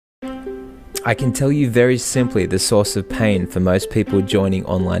I can tell you very simply the source of pain for most people joining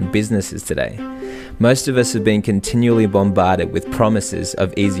online businesses today. Most of us have been continually bombarded with promises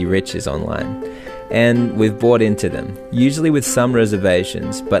of easy riches online, and we've bought into them, usually with some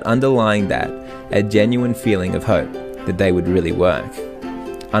reservations, but underlying that, a genuine feeling of hope that they would really work.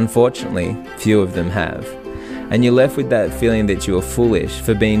 Unfortunately, few of them have, and you're left with that feeling that you are foolish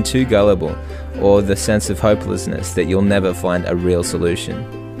for being too gullible, or the sense of hopelessness that you'll never find a real solution.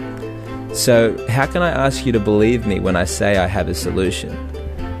 So, how can I ask you to believe me when I say I have a solution?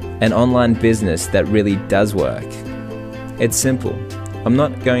 An online business that really does work. It's simple. I'm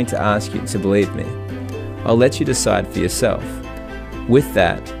not going to ask you to believe me. I'll let you decide for yourself. With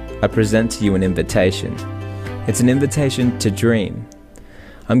that, I present to you an invitation. It's an invitation to dream.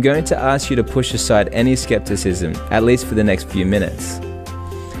 I'm going to ask you to push aside any skepticism, at least for the next few minutes.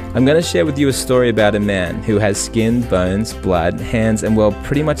 I'm going to share with you a story about a man who has skin, bones, blood, hands, and well,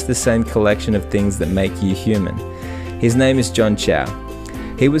 pretty much the same collection of things that make you human. His name is Chow.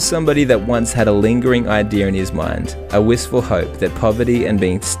 He was somebody that once had a lingering idea in his mind, a wistful hope that poverty and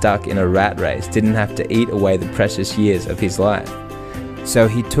being stuck in a rat race didn't have to eat away the precious years of his life. So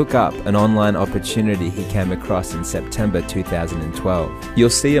he took up an online opportunity he came across in September 2012. You'll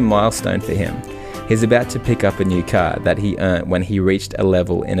see a milestone for him. He's about to pick up a new car that he earned when he reached a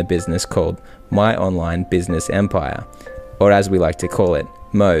level in a business called My Online Business Empire, or as we like to call it,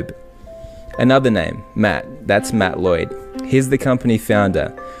 MOBE. Another name, Matt, that's Matt Lloyd. He's the company founder,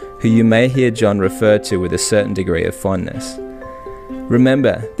 who you may hear John refer to with a certain degree of fondness.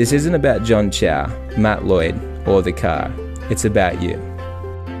 Remember, this isn't about Chow, Matt Lloyd, or the car. It's about you.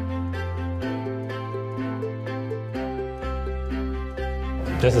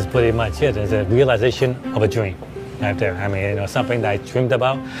 This is pretty much it. It's a realization of a dream right there. I mean, something that I dreamed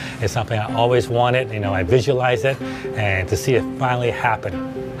about. It's something I always wanted. I visualized it, and to see it finally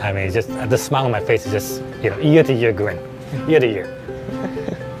happen. I mean, just the smile on my face is just, year to year grin, year to year.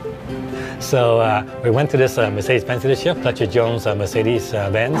 So we went to this Mercedes-Benz dealership, Fletcher Jones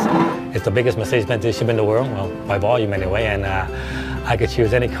Mercedes-Benz. It's the biggest Mercedes-Benz dealership in the world, well, by volume anyway, and I could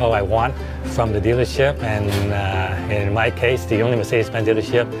choose any car I want from the dealership, and in my case, the only Mercedes-Benz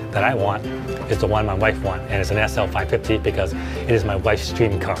dealership that I want is the one my wife wants, and it's an SL550 because it is my wife's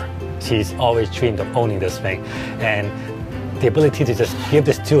dream car. She's always dreamed of owning this thing, and the ability to just give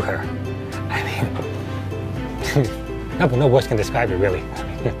this to her, I mean, no words can describe it really.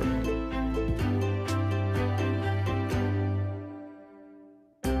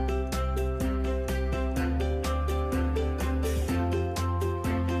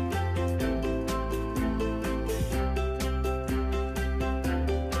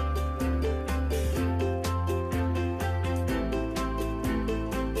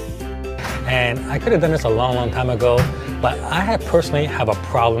 And I could have done this a long time ago, but I personally have a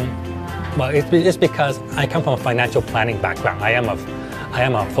problem. Well, it's because I come from a financial planning background. I am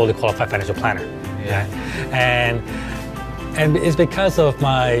a fully qualified financial planner. Yeah. And it's because of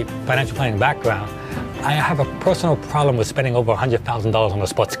my financial planning background, I have a personal problem with spending over $100,000 on a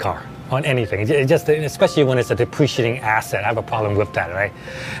sports car, on anything. It just, especially when it's a depreciating asset, I have a problem with that, right?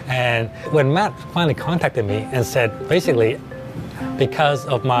 And when Matt finally contacted me and said, basically, because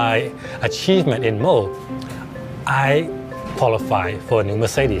of my achievement in MOBE, I qualify for a new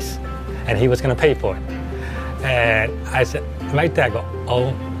Mercedes, and he was going to pay for it. And I said, right there, I go,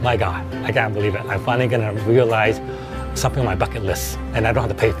 oh my God, I can't believe it. I'm finally going to realize something on my bucket list, and I don't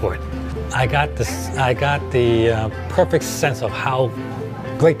have to pay for it. I got the perfect sense of how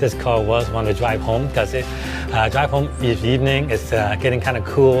great this car was on the drive home, because drive home each evening, it's getting kind of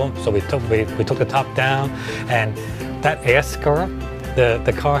cool, so we took the top down, and that air skirt,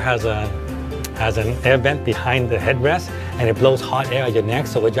 the car has an air vent behind the headrest, and it blows hot air at your neck.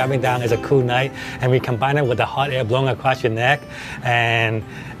 So we're driving down, it's a cool night, and we combine it with the hot air blowing across your neck, and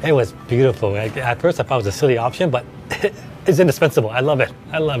it was beautiful. At first I thought it was a silly option, but it's indispensable. I love it.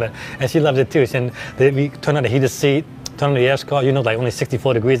 I love it. And she loves it too. And we turned on the heated seat, turned on the air skirt, like only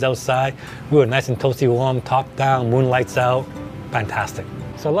 64 degrees outside. We were nice and toasty warm, top down, moonlights out. Fantastic.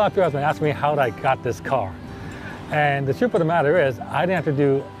 So a lot of people have been asking me how I got this car. And the truth of the matter is, I didn't have to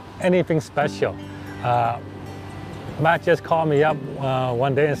do anything special. Matt just called me up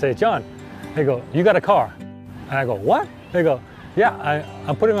one day and said, John, they go, you got a car? And I go, what? They go, yeah,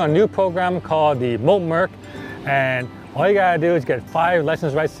 I'm putting on a new program called the MOBE Merc, and all you gotta do is get 5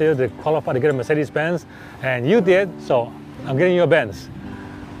 license rights here to qualify to get a Mercedes-Benz, and you did, so I'm getting you a Benz.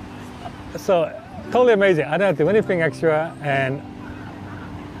 So, totally amazing. I didn't have to do anything extra, and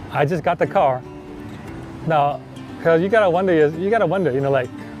I just got the car. Now, because you gotta wonder, like,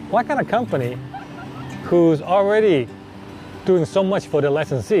 what kind of company who's already doing so much for the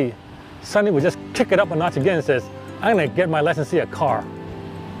licensee, suddenly we just kick it up a notch again and says, I'm going to get my licensee a car.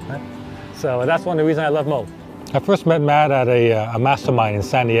 Right? So that's one of the reasons I love MOBE. I first met Matt at a mastermind in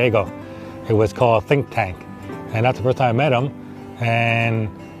San Diego. It was called Think Tank, and that's the first time I met him. And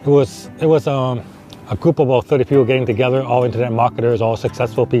it was a group of about 30 people getting together, all internet marketers, all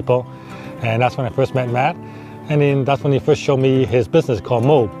successful people. And that's when I first met Matt. And then that's when he first showed me his business called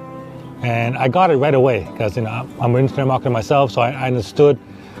MOBE. And I got it right away because I'm an internet marketer myself, so I understood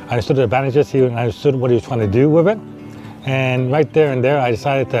the advantages, and I understood what he was trying to do with it. And right there and there, I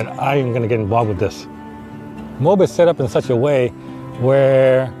decided that I am going to get involved with this. MOBE is set up in such a way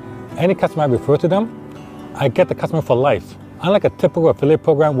where any customer I refer to them, I get the customer for life. Unlike a typical affiliate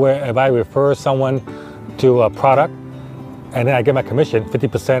program where if I refer someone to a product and then I get my commission,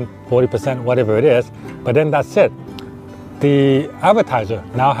 50%, 40%, whatever it is, but then that's it. The advertiser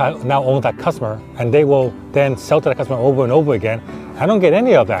now owns that customer, and they will then sell to that customer over and over again. I don't get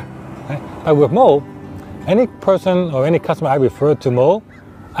any of that. Right? But with MOBE, any person or any customer I refer to MOBE,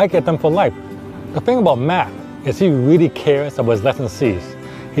 I get them for life. The thing about Matt is he really cares about his licensees.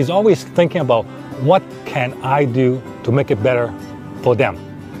 He's always thinking about what can I do to make it better for them.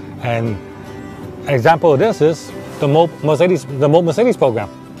 And an example of this is the MOBE Mercedes program.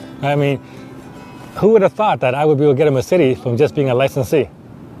 I mean, who would have thought that I would be able to get a Mercedes from just being a licensee?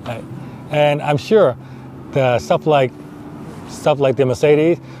 Right? And I'm sure the stuff like the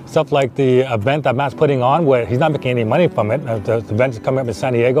Mercedes, stuff like the event that Matt's putting on, where he's not making any money from it. The event is coming up in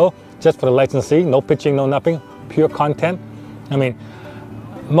San Diego, just for the licensee, no pitching, no nothing, pure content. I mean,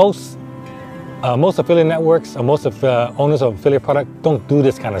 most affiliate networks or most of owners of affiliate product don't do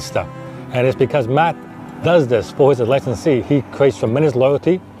this kind of stuff. And it's because Matt does this for his licensee. He creates tremendous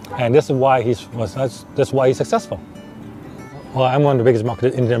loyalty, and this is why he's successful. Well, I'm one of the biggest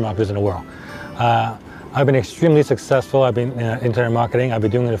internet marketers in the world. I've been extremely successful. I've been in internet marketing. I've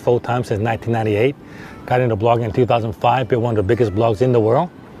been doing it full time since 1998. Got into blogging in 2005, built one of the biggest blogs in the world.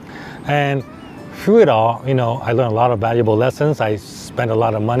 And through it all, I learned a lot of valuable lessons. I spent a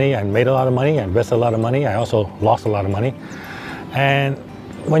lot of money, I made a lot of money, I invested a lot of money. I also lost a lot of money. And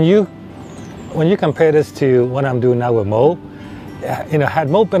when you compare this to what I'm doing now with MOBE, had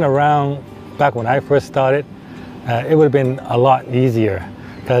MOBE been around back when I first started, it would have been a lot easier,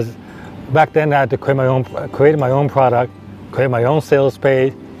 because back then I had to create my own product, create my own sales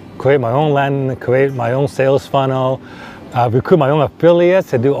page, create my own landing, create my own sales funnel, recruit my own affiliates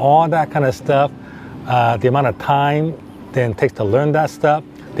to do all that kind of stuff. The amount of time then it takes to learn that stuff,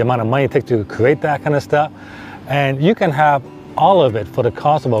 the amount of money it takes to create that kind of stuff, and you can have all of it for the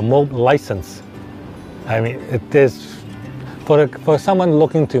cost of a MOBE license. I mean, it is for someone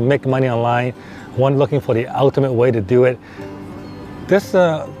looking to make money online, one looking for the ultimate way to do it. This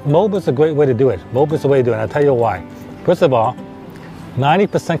MOBE is a great way to do it. MOBE is the way to do it, and I'll tell you why. First of all,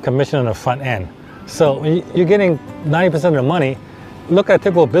 90% commission on the front end. So you're getting 90% of the money. Look at a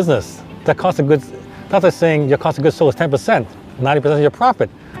typical business. The cost of goods, that's like saying your cost of goods sold is 10%, 90% of your profit.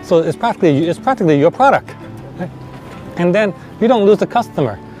 So it's practically your product. Right? And then you don't lose the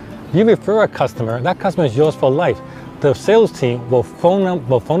customer. You refer a customer, that customer is yours for life. The sales team will phone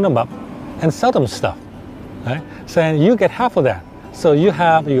them up and sell them stuff. Right? So you get half of that. So you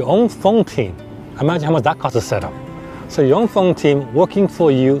have your own phone team. Imagine how much that costs to set up. So your own phone team working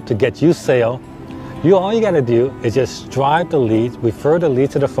for you to get you sale. All you got to do is just drive the leads, refer the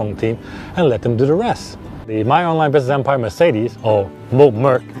leads to the phone team, and let them do the rest. The My Online Business Empire Mercedes, or MOBE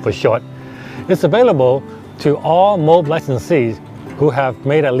Merc for short, is available to all MOBE licensees who have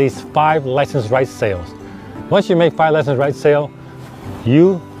made at least 5 license rights sales. Once you make 5 license rights sales,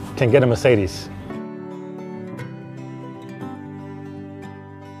 you can get a Mercedes.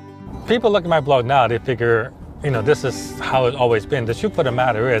 People look at my blog now, they figure, this is how it's always been. The truth of the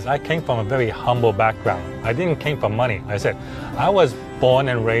matter is, I came from a very humble background. I didn't came from money. I said, I was born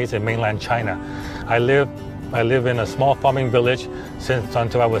and raised in mainland China. I live in a small farming village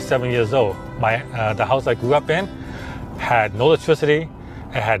until I was 7 years old. The house I grew up in had no electricity.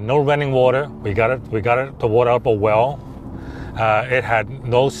 It had no running water. We got the water up a well. It had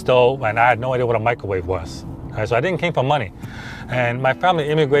no stove, and I had no idea what a microwave was. So I didn't came from money. And my family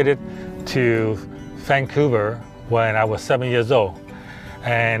immigrated to Vancouver when I was 7 years old.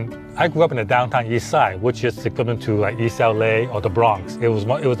 And I grew up in the downtown east side, which is equivalent to like East LA or the Bronx. It was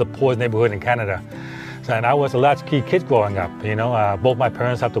the poorest neighborhood in Canada. And I was a latchkey kid growing up. Both my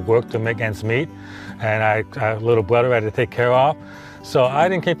parents have to work to make ends meet, and I have a little brother I had to take care of. So I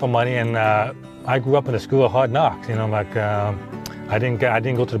didn't came from money, and I grew up in a school of hard knocks. I didn't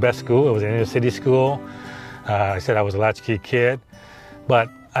go to the best school. It was an inner city school. I said I was a latchkey kid, but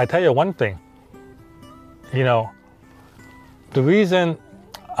I tell you one thing. The reason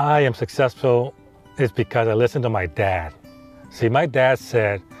I am successful is because I listened to my dad. See, my dad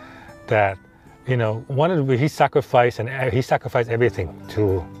said that, he sacrificed everything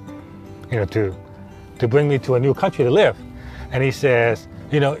to bring me to a new country to live. And he says,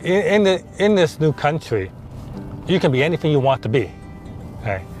 in this new country, you can be anything you want to be.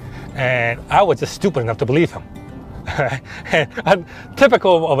 Right? And I was just stupid enough to believe him. And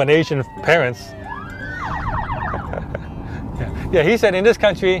typical of an Asian parents. Yeah, he said in this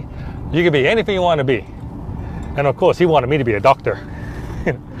country, you can be anything you want to be. And of course, he wanted me to be a doctor.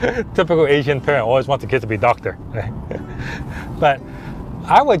 Typical Asian parent always wants the kids to be a doctor. Right? But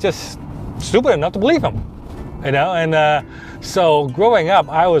I was just stupid enough to believe him. And so growing up,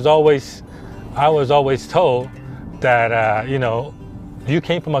 I was always told that you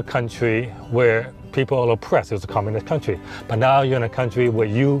came from a country where people are oppressed. It was a communist country, but now you're in a country where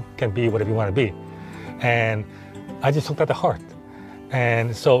you can be whatever you want to be. And I just took that to heart.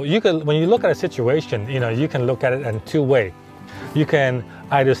 And so when you look at a situation, you can look at it in two ways. You can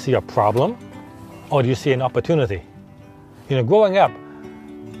either see a problem, or you see an opportunity. Growing up,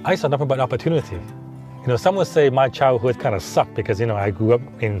 I saw nothing but opportunity. Some would say my childhood kind of sucked because, I grew up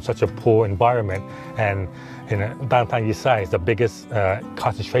in such a poor environment, and downtown East Side is the biggest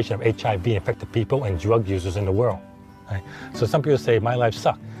concentration of HIV-infected people and drug users in the world. Right? So some people say my life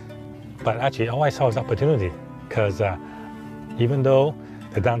sucked, but actually all I saw was opportunity, because even though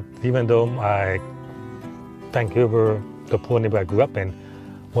my Vancouver, the poor neighborhood I grew up in,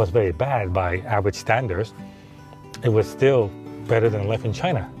 was very bad by average standards, it was still better than life in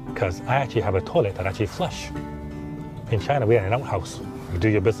China, because I actually have a toilet that actually flush. In China, we had an outhouse. You do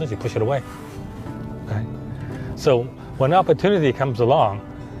your business, you push it away. Right? So when opportunity comes along,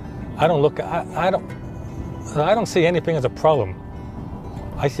 I don't see anything as a problem.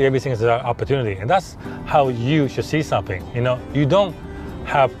 I see everything as an opportunity, and that's how you should see something. You don't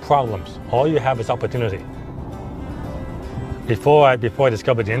have problems. All you have is opportunity. Before I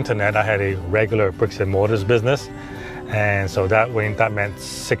discovered the internet, I had a regular bricks and mortars business. And so that meant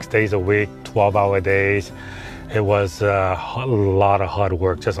 6 days a week, 12-hour days. It was a lot of hard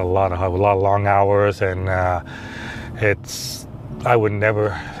work, just a lot of long hours. And I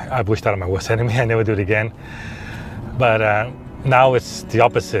wish that on my worst enemy. I never do it again. But now it's the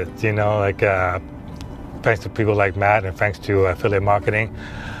opposite, thanks to people like Matt and thanks to affiliate marketing,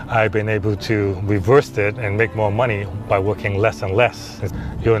 I've been able to reverse it and make more money by working less and less.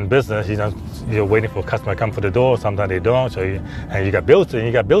 You're in business, you're waiting for a customer to come for the door. Sometimes they don't. And you got bills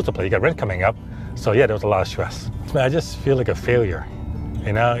to pay. You got rent coming up. So yeah, there was a lot of stress. I just feel like a failure.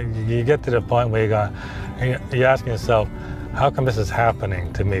 You get to the point where you're asking yourself, how come this is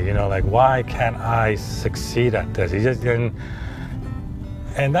happening to me? Why can't I succeed at this?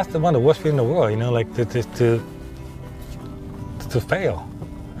 And that's one of the worst feelings in the world. To fail.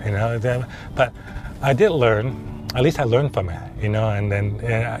 But I did learn. At least I learned from it, and then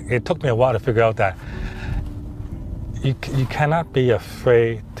it took me a while to figure out that you cannot be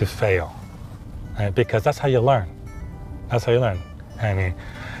afraid to fail, right? Because that's how you learn. That's how you learn.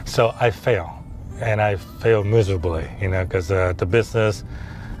 So I fail, and I failed miserably, because the business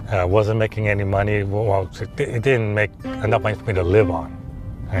wasn't making any money. Well, it didn't make enough money for me to live on,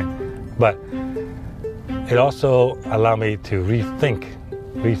 right? But it also allowed me to rethink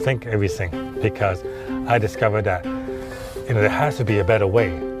everything, because I discovered that there has to be a better way.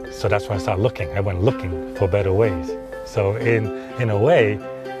 So that's when I started looking. I went looking for better ways. So in a way,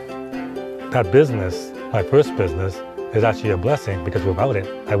 that business, my first business, is actually a blessing, because without it,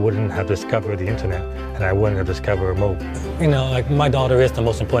 I wouldn't have discovered the internet, and I wouldn't have discovered Mobe. My daughter is the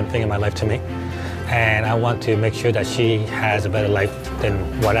most important thing in my life to me, and I want to make sure that she has a better life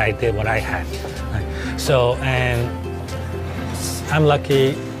than what I had. Right? So, and I'm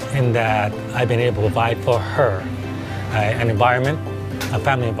lucky in that I've been able to provide for her an environment, a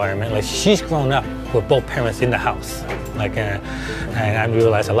family environment. Like, she's grown up with both parents in the house. And I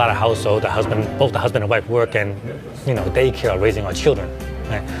realized a lot of households, both the husband and wife work, and daycare raising our children.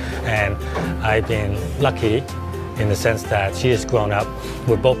 Right? And I've been lucky in the sense that she has grown up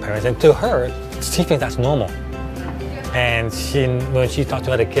with both parents, and to her, she thinks that's normal. And when she talks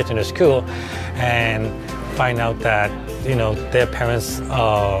to other kids in the school and find out that their parents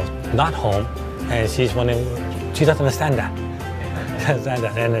are not home, and she's wondering, she doesn't understand that.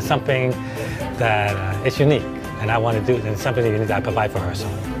 And it's something that is unique, and I want to do it, and it's something unique that I provide for her. So.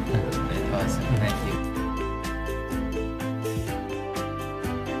 Awesome, thank you.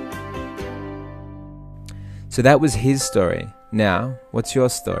 So that was his story. Now, what's your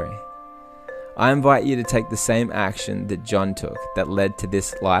story? I invite you to take the same action that John took that led to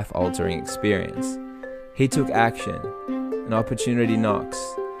this life-altering experience. He took action, an opportunity knocks,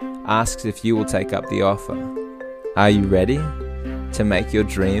 asks if you will take up the offer. Are you ready to make your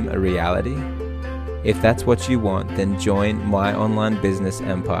dream a reality? If that's what you want, then join my online business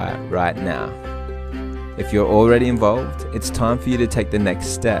empire right now. If you're already involved, it's time for you to take the next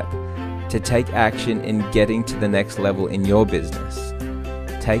step, to take action in getting to the next level in your business.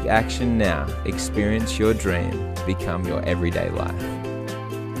 Take action now, experience your dream, become your everyday life.